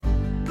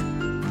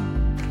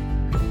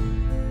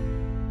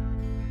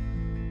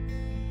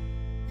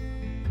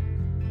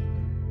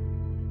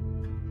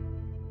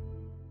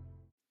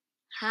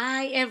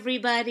Hi,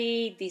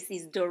 everybody. This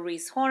is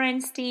Doris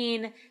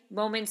Horenstein,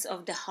 Moments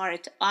of the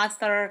Heart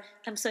author.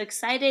 I'm so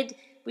excited.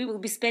 We will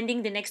be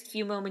spending the next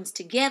few moments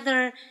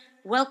together.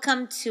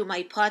 Welcome to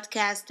my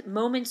podcast,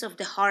 Moments of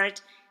the Heart.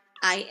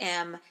 I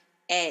am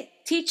a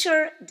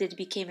teacher that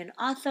became an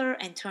author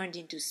and turned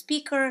into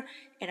speaker,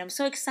 and I'm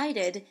so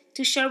excited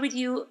to share with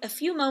you a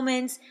few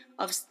moments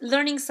of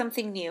learning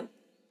something new.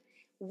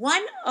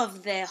 One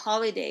of the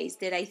holidays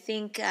that I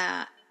think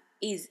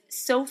is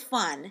so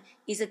fun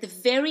is at the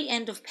very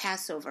end of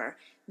Passover.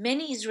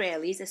 Many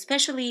Israelis,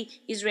 especially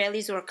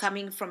Israelis who are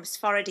coming from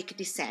Sephardic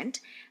descent,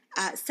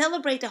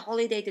 celebrate a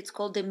holiday that's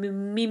called the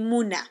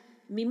Mimuna.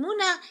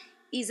 Mimuna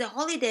is a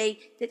holiday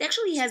that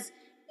actually has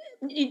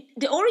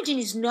the origin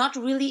is not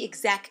really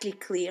exactly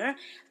clear.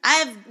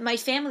 My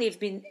family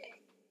have been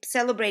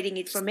celebrating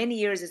it for many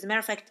years. As a matter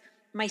of fact,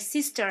 my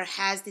sister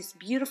has this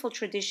beautiful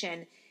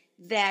tradition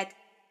that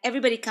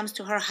everybody comes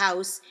to her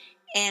house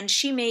and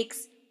she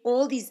makes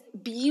all these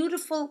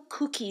beautiful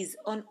cookies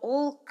on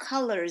all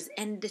colors,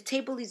 and the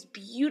table is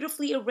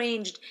beautifully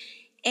arranged.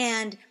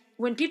 And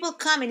when people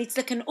come, and it's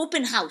like an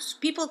open house,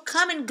 people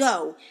come and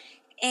go,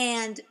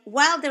 and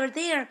while they're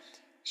there,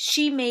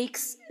 she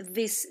makes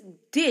this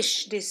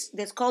dish, this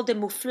that's called the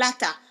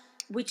muflata,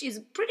 which is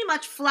pretty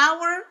much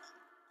flour,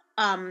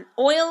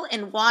 oil,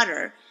 and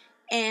water,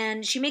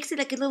 and she makes it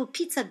like a little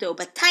pizza dough,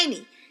 but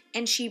tiny,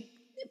 and she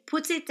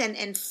puts it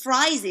and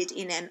fries it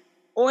in an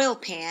oil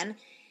pan,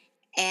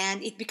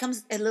 and it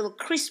becomes a little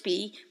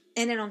crispy,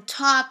 and then on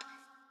top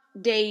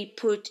they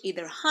put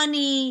either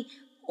honey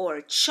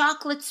or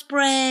chocolate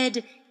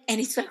spread,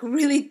 and it's like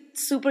really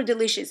super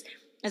delicious.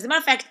 As a matter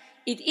of fact,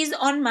 it is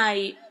on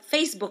my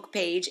Facebook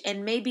page,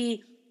 and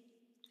maybe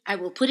I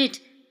will put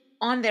it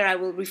on there. I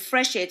will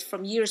refresh it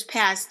from years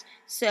past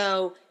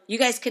so you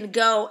guys can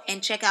go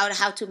and check out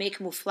how to make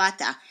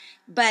muflata.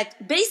 But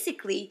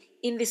basically,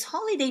 in this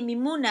holiday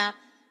Mimuna,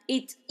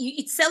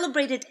 it's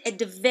celebrated at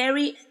the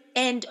very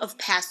end of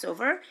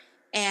Passover,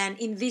 and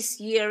in this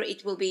year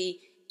it will be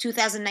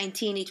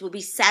 2019. It will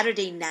be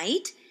Saturday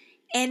night,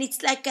 and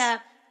it's like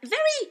a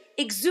very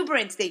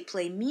exuberant. They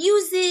play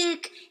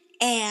music,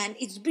 and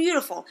it's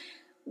beautiful.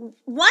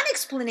 One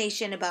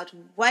explanation about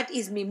what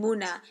is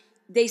Mimuna,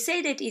 they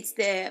say that it's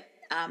the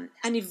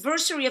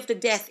anniversary of the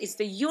death, it's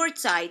the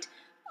Yahrzeit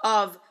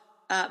of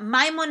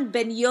Maimon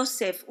ben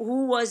Yosef,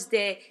 who was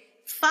the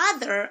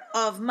father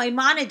of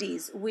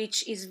Maimonides,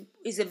 which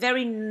is a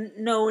very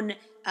known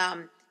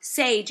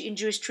sage in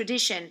Jewish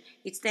tradition.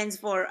 It stands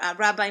for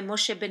Rabbi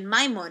Moshe ben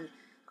Maimon.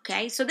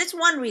 Okay, so that's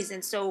one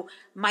reason. So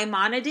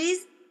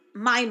Maimonides,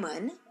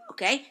 Maimon.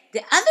 Okay,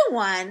 the other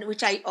one,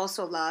 which I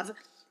also love,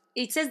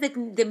 it says that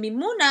the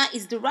Mimuna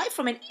is derived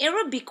from an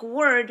Arabic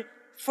word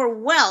for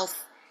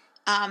wealth,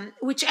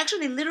 which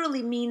actually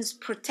literally means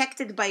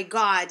protected by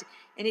God,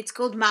 and it's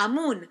called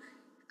Ma'amun.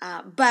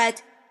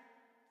 But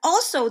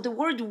also, the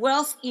word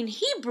wealth in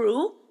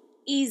Hebrew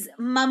is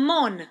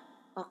mammon,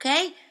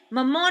 okay?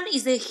 Mammon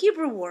is a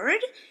Hebrew word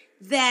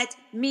that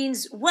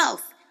means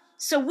wealth.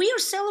 So we are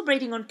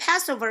celebrating on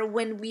Passover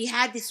when we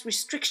had this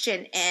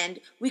restriction and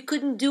we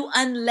couldn't do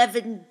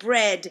unleavened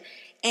bread,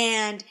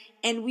 and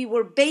we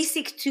were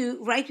basic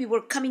to, right? We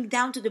were coming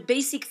down to the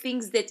basic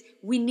things that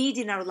we need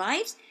in our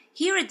lives.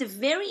 Here at the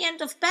very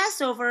end of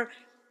Passover,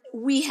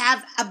 we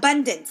have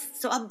abundance.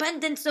 So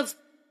abundance of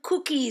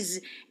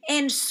cookies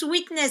and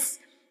sweetness.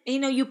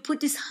 You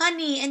put this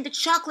honey and the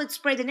chocolate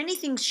spread and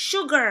anything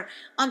sugar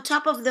on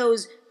top of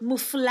those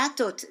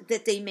muflatot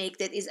that they make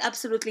that is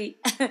absolutely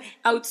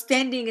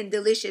outstanding and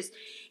delicious.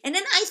 And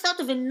then I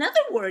thought of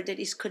another word that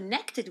is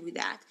connected with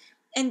that,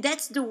 and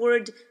that's the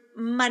word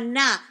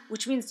mana,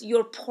 which means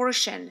your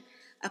portion,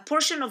 a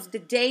portion of the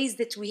days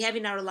that we have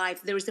in our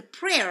life. There is a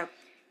prayer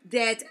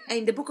that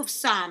in the book of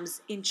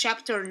Psalms, in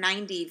chapter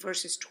 90,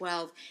 verses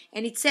 12,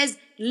 and it says,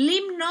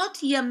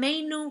 Limnot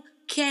yameinu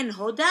ken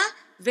hoda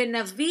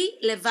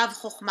venavi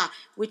levav chokhmah,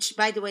 which,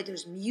 by the way,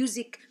 there's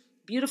music,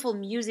 beautiful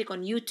music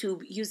on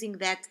YouTube using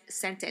that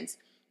sentence,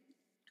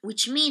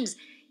 which means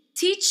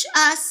teach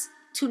us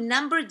to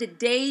number the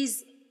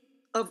days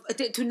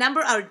to number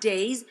our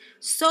days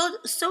so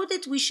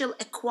that we shall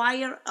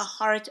acquire a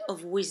heart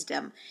of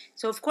wisdom.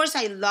 So of course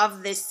I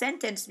love this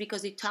sentence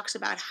because it talks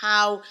about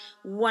how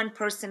one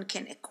person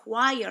can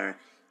acquire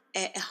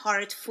a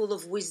heart full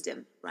of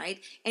wisdom,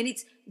 right? And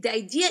it's the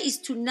idea is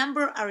to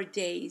number our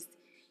days,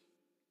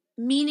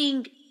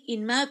 meaning,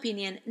 in my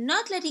opinion,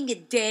 not letting a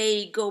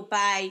day go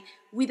by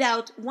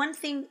without one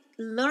thing,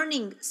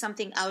 learning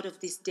something out of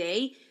this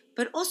day,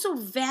 but also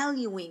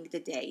valuing the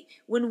day.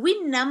 When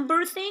we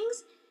number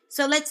things,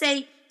 so let's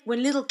say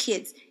when little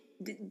kids,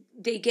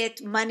 they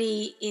get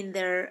money in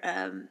their,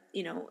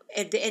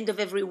 at the end of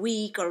every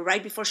week or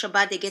right before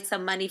Shabbat, they get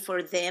some money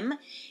for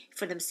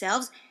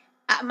themselves.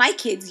 My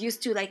kids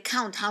used to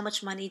count how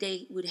much money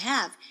they would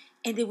have,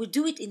 and they would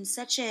do it in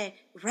such a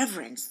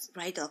reverence,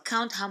 right? They'll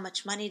count how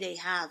much money they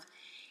have,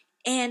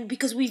 and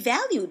because we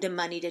value the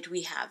money that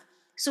we have.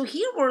 So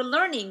here we're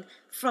learning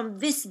from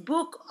this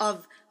book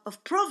of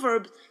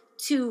Proverbs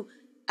to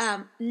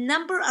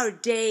number our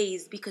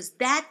days, because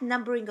that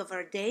numbering of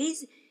our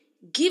days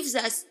gives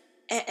us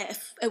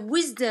a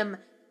wisdom,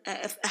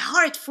 a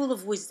heart full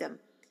of wisdom.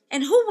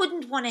 And who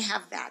wouldn't want to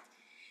have that?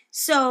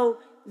 So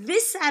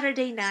this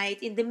Saturday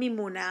night in the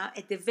Mimuna,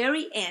 at the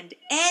very end,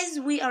 as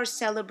we are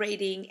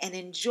celebrating and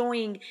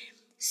enjoying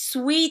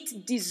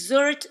sweet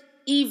dessert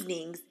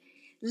evenings,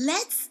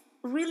 let's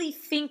really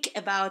think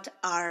about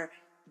our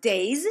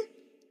days,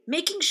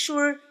 making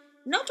sure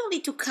not only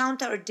to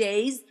count our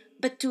days,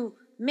 but to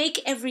make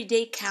every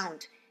day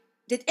count.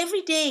 That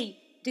every day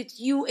that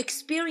you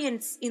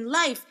experience in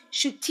life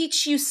should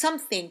teach you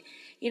something.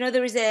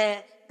 There is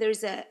a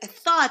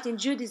thought in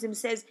Judaism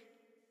says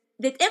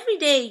that every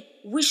day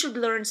we should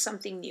learn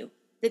something new.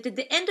 That at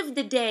the end of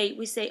the day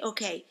we say,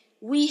 okay,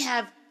 we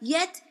have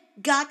yet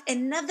got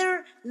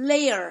another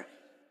layer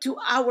to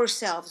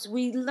ourselves.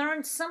 We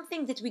learned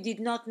something that we did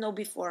not know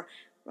before,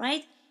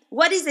 right?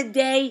 What is a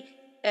day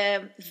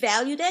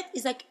valued at?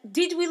 Is like,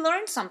 did we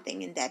learn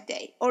something in that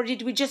day, or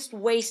did we just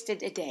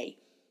wasted a day?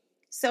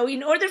 So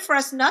in order for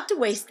us not to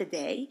waste a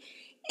day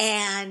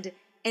and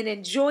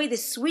enjoy the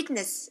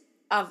sweetness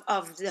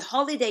of the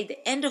holiday,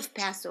 the end of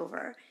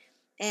Passover,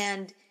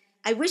 and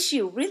I wish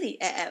you really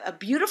a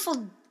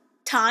beautiful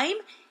time.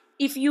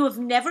 If you have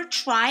never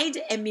tried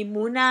a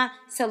Mimuna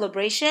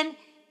celebration,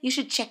 you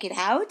should check it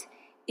out.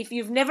 If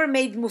you've never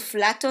made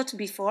muflatot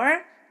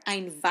before, I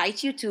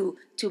invite you to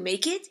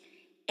make it,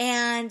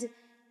 and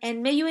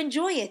may you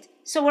enjoy it.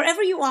 So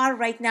wherever you are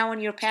right now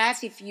on your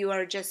path, if you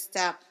are just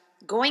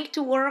going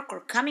to work or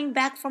coming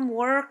back from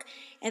work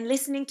and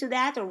listening to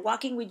that, or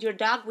walking with your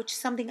dog, which is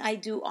something I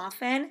do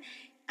often,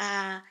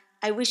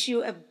 I wish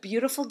you a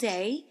beautiful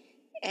day,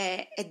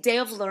 a day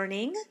of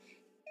learning,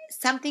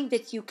 something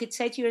that you could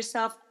say to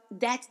yourself,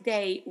 that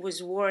day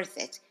was worth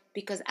it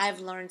because I've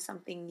learned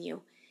something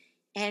new.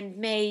 And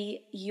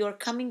may your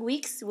coming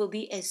weeks will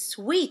be as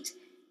sweet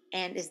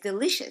and as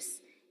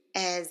delicious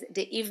as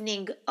the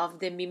evening of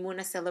the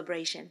Mimuna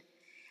celebration.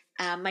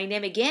 My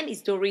name again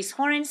is Doris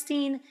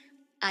Horenstein.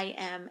 I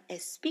am a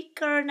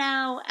speaker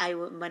now. I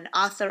am an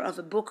author of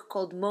a book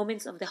called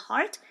Moments of the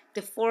Heart,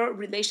 the 4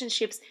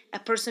 relationships a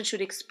person should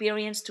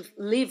experience to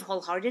live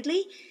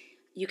wholeheartedly.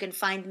 You can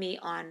find me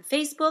on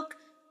Facebook,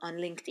 on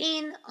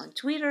LinkedIn, on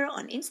Twitter,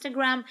 on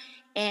Instagram,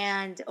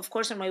 and of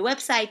course on my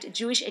website,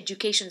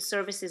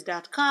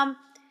 jewisheducationservices.com.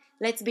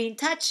 Let's be in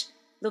touch.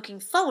 Looking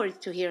forward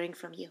to hearing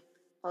from you.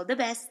 All the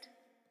best.